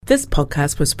This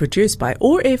podcast was produced by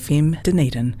OARsome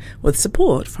Dunedin with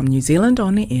support from New Zealand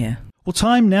On the Air. Well,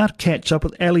 time now to catch up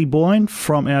with Boyne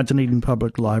from our Dunedin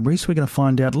Public Libraries. We're going to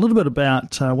find out a little bit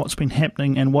about what's been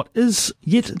happening and what is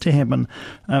yet to happen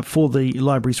for the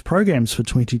libraries programs for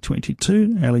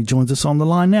 2022. Ali joins us on the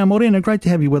line now. Morena, great to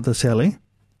have you with us, Ali.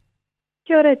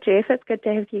 Kia ora, Jeff. It's good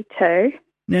to have you too.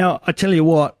 Now, I tell you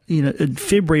what,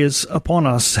 February is upon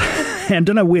us. I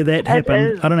don't know where that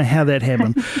happened. I don't know how that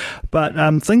happened. But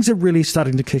things are really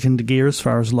starting to kick into gear as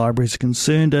far as libraries are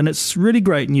concerned. And it's really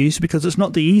great news because it's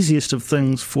not the easiest of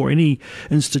things for any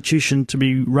institution to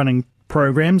be running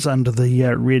programs under the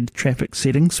red traffic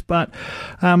settings. But,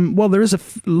 there is a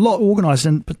lot organised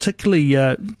and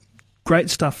particularly great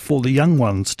stuff for the young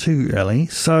ones too, Ali.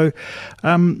 So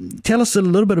tell us a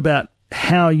little bit about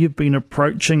how you've been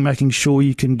approaching making sure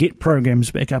you can get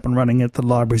programs back up and running at the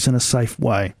libraries in a safe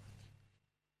way.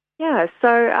 Yeah,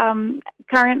 so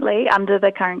currently, under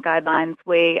the current guidelines,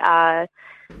 we are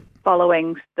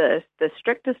following the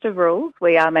strictest of rules.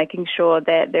 We are making sure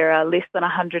that there are less than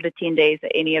 100 attendees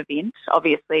at any event.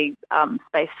 Obviously,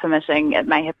 space permitting, it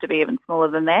may have to be even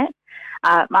smaller than that.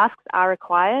 Masks are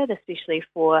required, especially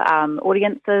for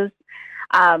audiences.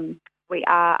 We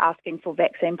are asking for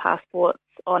vaccine passports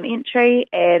on entry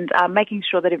and making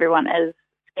sure that everyone is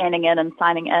scanning in and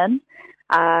signing in.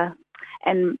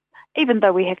 And even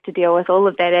though we have to deal with all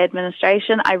of that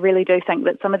administration, I really do think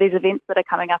that some of these events that are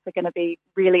coming up are going to be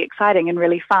really exciting and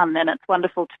really fun. And it's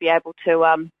wonderful to be able to,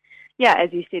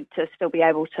 as you said, to still be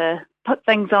able to put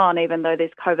things on even though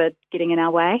there's COVID getting in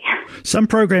our way. Some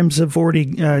programs have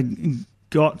already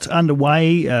got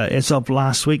underway as of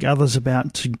last week, others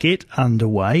about to get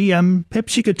underway.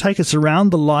 Perhaps you could take us around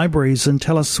the libraries and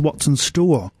tell us what's in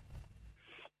store.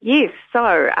 Yes,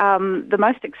 so the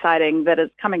most exciting that is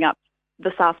coming up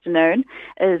this afternoon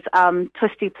is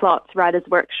Twisty Plot's Writers'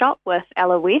 Workshop with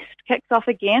Ella West. Kicks off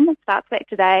again. It starts back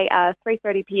today,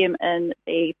 3:30pm in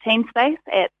the teen space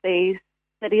at the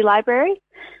City Library.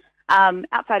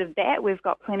 Outside of that, we've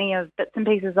got plenty of bits and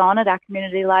pieces on at our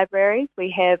community libraries. We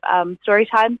have story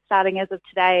time starting as of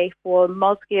today for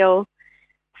Mosgiel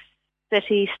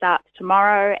City starts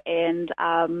tomorrow, and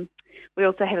we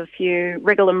also have a few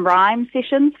wriggle and rhyme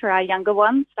sessions for our younger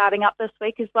ones starting up this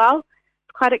week as well.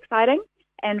 It's quite exciting.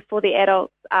 And for the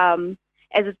adults,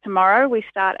 as of tomorrow, we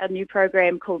start a new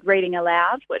program called Reading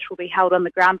Aloud, which will be held on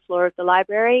the ground floor of the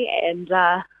library, and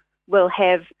we'll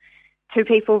have two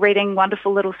people reading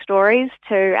wonderful little stories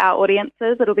to our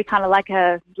audiences. It'll be kind of like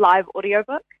a live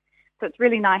audiobook. So it's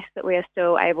really nice that we are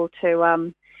still able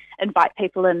to invite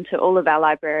people into all of our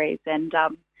libraries and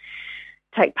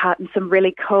take part in some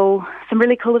really cool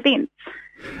events.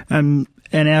 And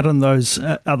out in those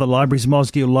other libraries,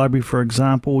 Mosgiel Library, for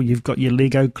example, you've got your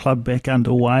Lego Club back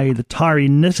underway. The Tairi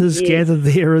Knitters gather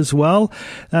there as well.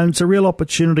 It's a real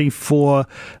opportunity for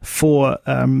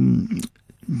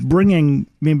bringing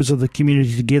members of the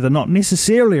community together, not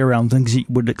necessarily around things you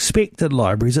would expect at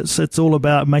libraries. It's all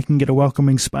about making it a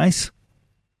welcoming space.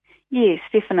 Yes,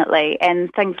 definitely.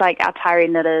 And things like our Tairi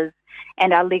Knitters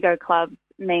and our Lego Club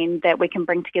mean that we can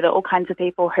bring together all kinds of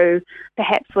people who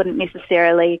perhaps wouldn't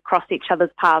necessarily cross each other's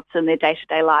paths in their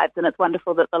day-to-day lives. And it's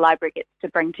wonderful that the library gets to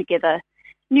bring together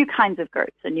new kinds of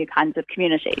groups and new kinds of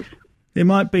communities. There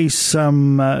might be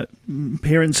some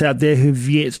parents out there who've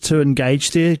yet to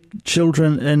engage their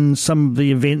children in some of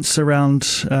the events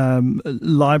around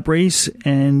libraries.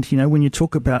 And, when you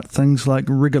talk about things like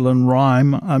wriggle and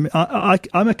rhyme, I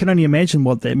can only imagine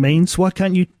what that means. Why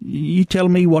can't you tell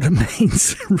me what it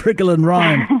means, wriggle and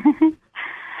rhyme?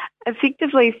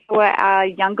 Effectively, for our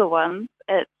younger ones,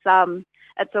 it's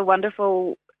a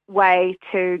wonderful way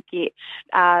to get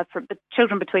for the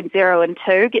children between 0 and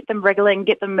 2, get them wriggling,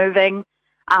 get them moving.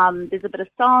 There's a bit of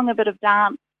song, a bit of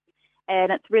dance,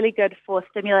 and it's really good for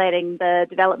stimulating the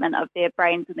development of their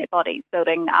brains and their bodies,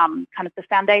 building kind of the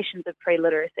foundations of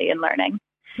pre-literacy and learning.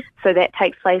 So that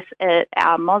takes place at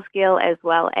our Mosgiel as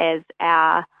well as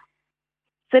our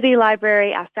City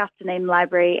Library, our South Dunedin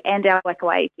Library, and our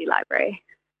Wakawaiti Library.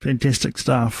 Fantastic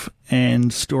stuff.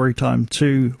 And story time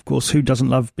too. Of course, who doesn't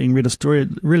love being read a story? I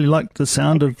really liked the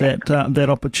sound of that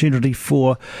opportunity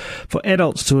for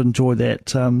adults to enjoy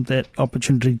that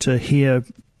opportunity to hear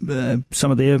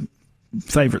some of their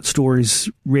favourite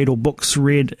stories read or books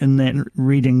read in that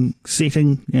reading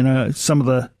setting. Some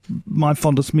of my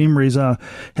fondest memories are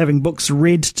having books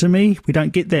read to me. We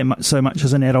don't get that so much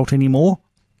as an adult anymore.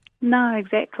 No,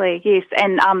 exactly, yes.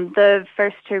 And the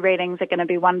first two readings are going to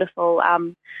be wonderful.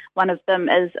 One of them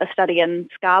is A Study in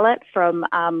Scarlet from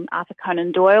Arthur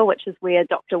Conan Doyle, which is where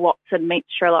Dr. Watson meets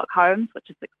Sherlock Holmes,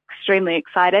 which is extremely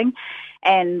exciting.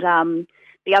 And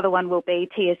the other one will be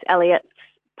T.S. Eliot's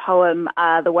poem,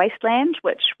 The Wasteland,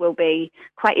 which will be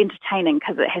quite entertaining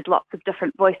because it has lots of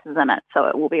different voices in it, so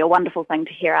it will be a wonderful thing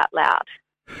to hear out loud.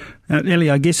 Ellie,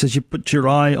 I guess as you put your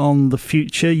eye on the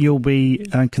future, you'll be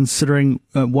considering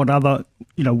what other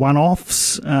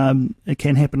one-offs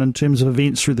can happen in terms of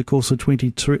events through the course of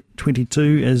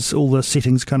 2022 as all the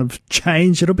settings kind of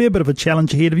change. It'll be a bit of a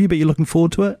challenge ahead of you, but you're looking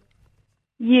forward to it?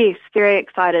 Yes, very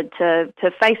excited to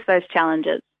face those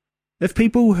challenges. If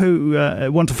people who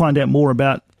want to find out more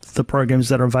about the programs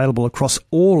that are available across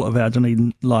all of our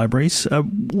Dunedin libraries,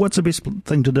 what's the best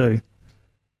thing to do?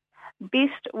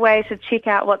 Best way to check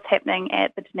out what's happening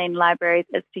at the Dunedin Libraries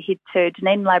is to head to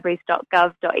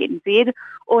dunedinlibraries.gov.nz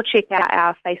or check out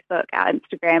our Facebook, our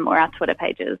Instagram or our Twitter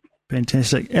pages.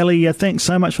 Fantastic. Ellie, thanks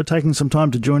so much for taking some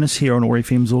time to join us here on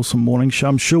OARFM's Awesome Morning Show.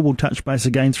 I'm sure we'll touch base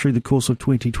again through the course of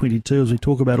 2022 as we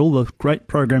talk about all the great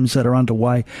programs that are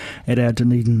underway at our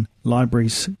Dunedin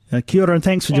Libraries. Kia ora and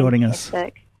thanks for joining us.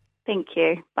 Thank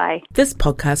you. Bye. This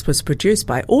podcast was produced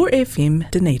by OARfm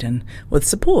Dunedin with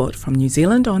support from New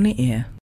Zealand On the Air.